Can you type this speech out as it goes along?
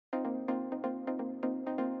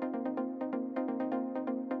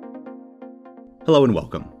Hello and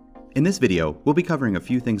welcome. In this video, we'll be covering a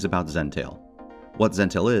few things about Zentail, what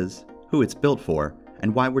Zentail is, who it's built for,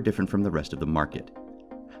 and why we're different from the rest of the market.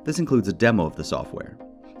 This includes a demo of the software.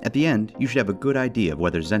 At the end, you should have a good idea of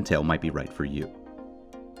whether Zentail might be right for you.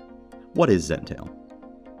 What is Zentail?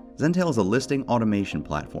 Zentail is a listing automation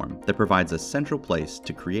platform that provides a central place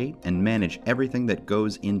to create and manage everything that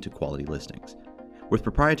goes into quality listings. With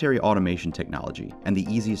proprietary automation technology and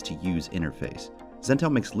the easiest to use interface,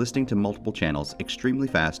 Zentail makes listing to multiple channels extremely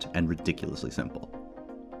fast and ridiculously simple.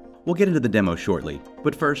 We'll get into the demo shortly,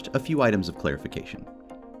 but first, a few items of clarification.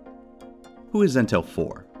 Who is Zentail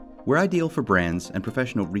for? We're ideal for brands and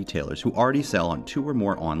professional retailers who already sell on 2 or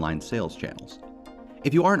more online sales channels.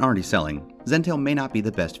 If you aren't already selling, Zentail may not be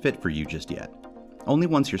the best fit for you just yet. Only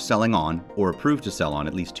once you're selling on, or approved to sell on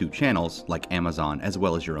at least 2 channels, like Amazon as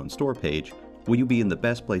well as your own store page, will you be in the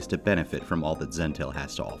best place to benefit from all that Zentail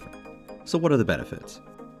has to offer. So what are the benefits?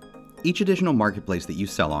 Each additional marketplace that you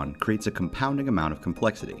sell on creates a compounding amount of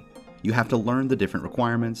complexity. You have to learn the different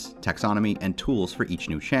requirements, taxonomy, and tools for each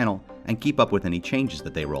new channel, and keep up with any changes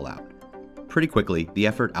that they roll out. Pretty quickly, the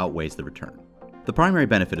effort outweighs the return. The primary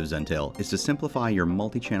benefit of Zentail is to simplify your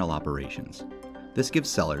multi-channel operations. This gives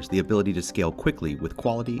sellers the ability to scale quickly with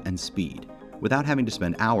quality and speed, without having to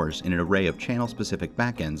spend hours in an array of channel-specific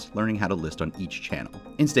backends learning how to list on each channel.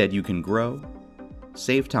 Instead, you can grow,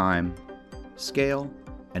 save time, scale,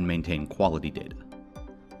 and maintain quality data.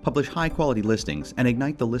 Publish high-quality listings and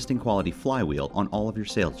ignite the listing quality flywheel on all of your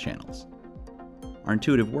sales channels. Our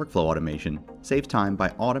intuitive workflow automation saves time by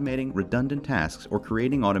automating redundant tasks or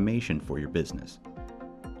creating automation for your business.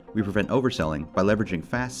 We prevent overselling by leveraging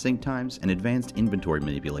fast sync times and advanced inventory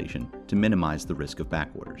manipulation to minimize the risk of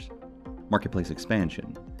back orders. Marketplace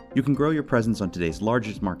expansion. You can grow your presence on today's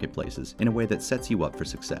largest marketplaces in a way that sets you up for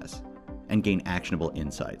success, and gain actionable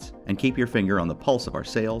insights, and keep your finger on the pulse of our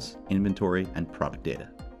sales, inventory, and product data.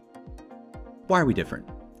 Why are we different?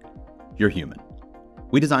 You're human.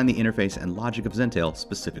 We designed the interface and logic of Zentail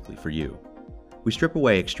specifically for you. We strip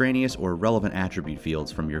away extraneous or irrelevant attribute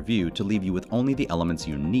fields from your view to leave you with only the elements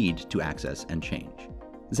you need to access and change.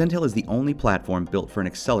 Zentail is the only platform built for an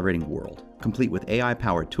accelerating world, complete with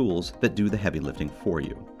AI-powered tools that do the heavy lifting for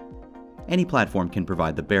you. Any platform can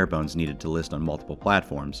provide the bare bones needed to list on multiple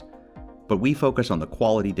platforms, but we focus on the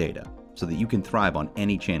quality data so that you can thrive on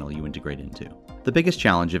any channel you integrate into. The biggest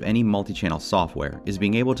challenge of any multi-channel software is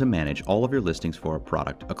being able to manage all of your listings for a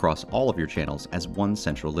product across all of your channels as one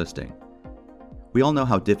central listing. We all know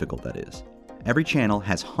how difficult that is. Every channel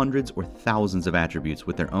has hundreds or thousands of attributes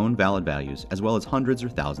with their own valid values, as well as hundreds or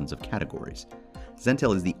thousands of categories.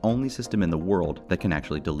 Zentail is the only system in the world that can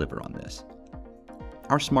actually deliver on this.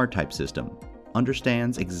 Our smart type system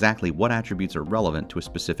understands exactly what attributes are relevant to a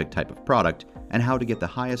specific type of product and how to get the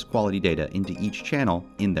highest quality data into each channel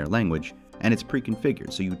in their language, and it's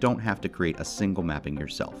pre-configured so you don't have to create a single mapping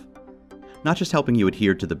yourself. Not just helping you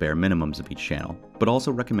adhere to the bare minimums of each channel, but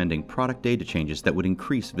also recommending product data changes that would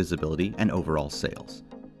increase visibility and overall sales.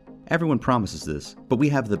 Everyone promises this, but we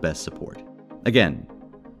have the best support. Again,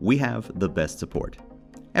 we have the best support.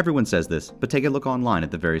 Everyone says this, but take a look online at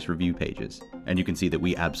the various review pages, and you can see that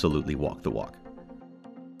we absolutely walk the walk.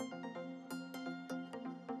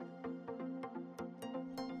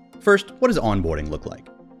 First, what does onboarding look like?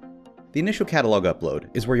 The initial catalog upload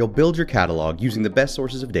is where you'll build your catalog using the best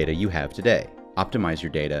sources of data you have today, optimize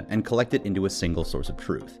your data, and collect it into a single source of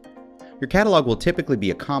truth. Your catalog will typically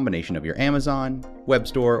be a combination of your Amazon, web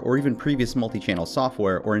store, or even previous multi-channel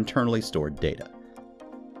software or internally stored data.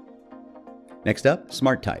 Next up,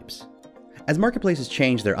 smart types. As marketplaces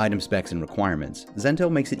change their item specs and requirements,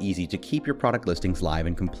 Zentail makes it easy to keep your product listings live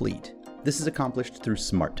and complete. This is accomplished through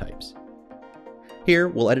smart types. Here,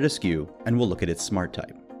 we'll edit a SKU, and we'll look at its smart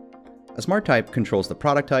type. A smart type controls the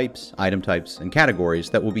product types, item types, and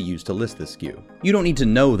categories that will be used to list this SKU. You don't need to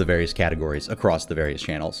know the various categories across the various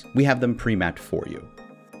channels. We have them pre-mapped for you.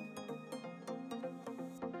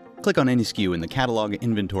 Click on any SKU in the catalog,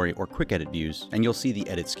 inventory, or quick edit views, and you'll see the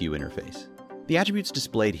edit SKU interface. The attributes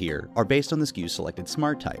displayed here are based on the SKU's selected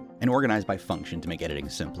smart type and organized by function to make editing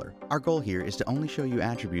simpler. Our goal here is to only show you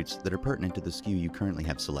attributes that are pertinent to the SKU you currently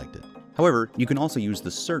have selected. However, you can also use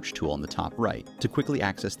the search tool on the top right to quickly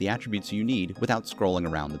access the attributes you need without scrolling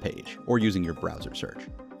around the page or using your browser search.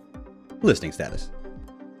 Listing status.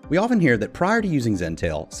 We often hear that prior to using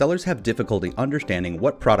Zentail, sellers have difficulty understanding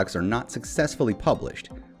what products are not successfully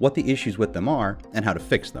published, what the issues with them are, and how to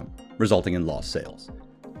fix them, resulting in lost sales.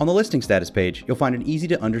 On the listing status page, you'll find an easy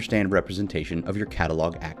to understand representation of your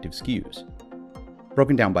catalog active SKUs,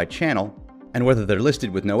 broken down by channel and whether they're listed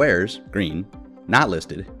with no errors, green, not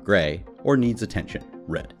listed, gray, or needs attention,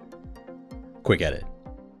 red. Quick edit.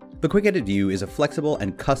 The Quick Edit View is a flexible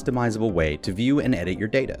and customizable way to view and edit your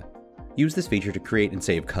data. Use this feature to create and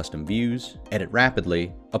save custom views, edit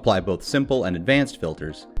rapidly, apply both simple and advanced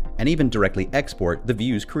filters, and even directly export the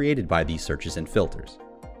views created by these searches and filters.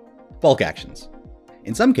 Bulk actions.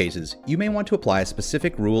 In some cases, you may want to apply a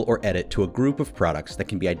specific rule or edit to a group of products that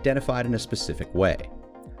can be identified in a specific way.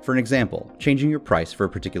 For an example, changing your price for a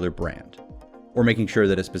particular brand, or making sure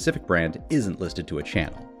that a specific brand isn't listed to a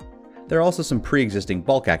channel. There are also some pre-existing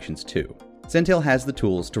bulk actions too. Zentail has the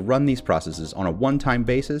tools to run these processes on a one-time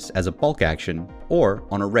basis as a bulk action, or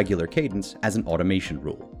on a regular cadence as an automation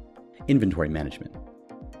rule. Inventory management.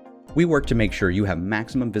 We work to make sure you have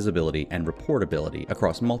maximum visibility and reportability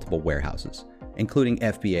across multiple warehouses, including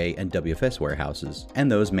FBA and WFS warehouses,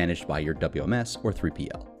 and those managed by your WMS or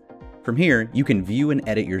 3PL. From here, you can view and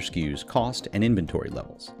edit your SKUs, cost, and inventory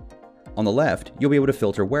levels. On the left, you'll be able to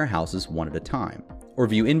filter warehouses one at a time, or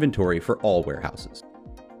view inventory for all warehouses.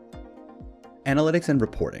 Analytics and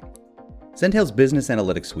reporting. Zentail's Business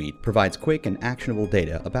Analytics Suite provides quick and actionable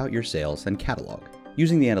data about your sales and catalog.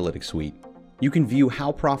 Using the Analytics Suite, you can view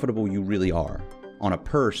how profitable you really are on a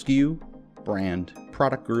per SKU, brand,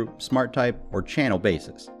 product group, smart type, or channel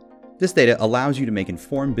basis. This data allows you to make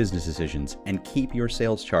informed business decisions and keep your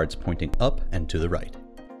sales charts pointing up and to the right.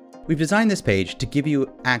 We've designed this page to give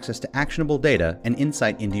you access to actionable data and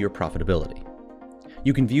insight into your profitability.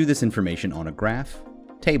 You can view this information on a graph,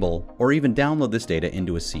 table, or even download this data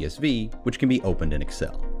into a CSV, which can be opened in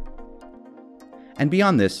Excel. And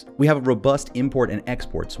beyond this, we have a robust import and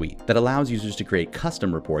export suite that allows users to create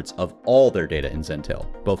custom reports of all their data in Zentail,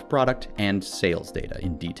 both product and sales data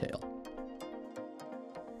in detail.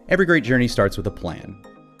 Every great journey starts with a plan.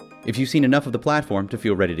 If you've seen enough of the platform to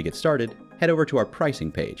feel ready to get started, head over to our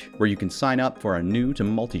pricing page, where you can sign up for our new to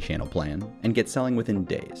multi-channel plan and get selling within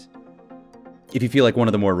days. If you feel like one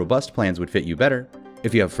of the more robust plans would fit you better,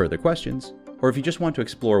 if you have further questions, or if you just want to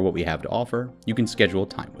explore what we have to offer, you can schedule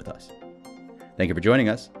time with us. Thank you for joining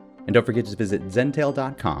us, and don't forget to visit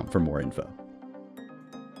Zentail.com for more info.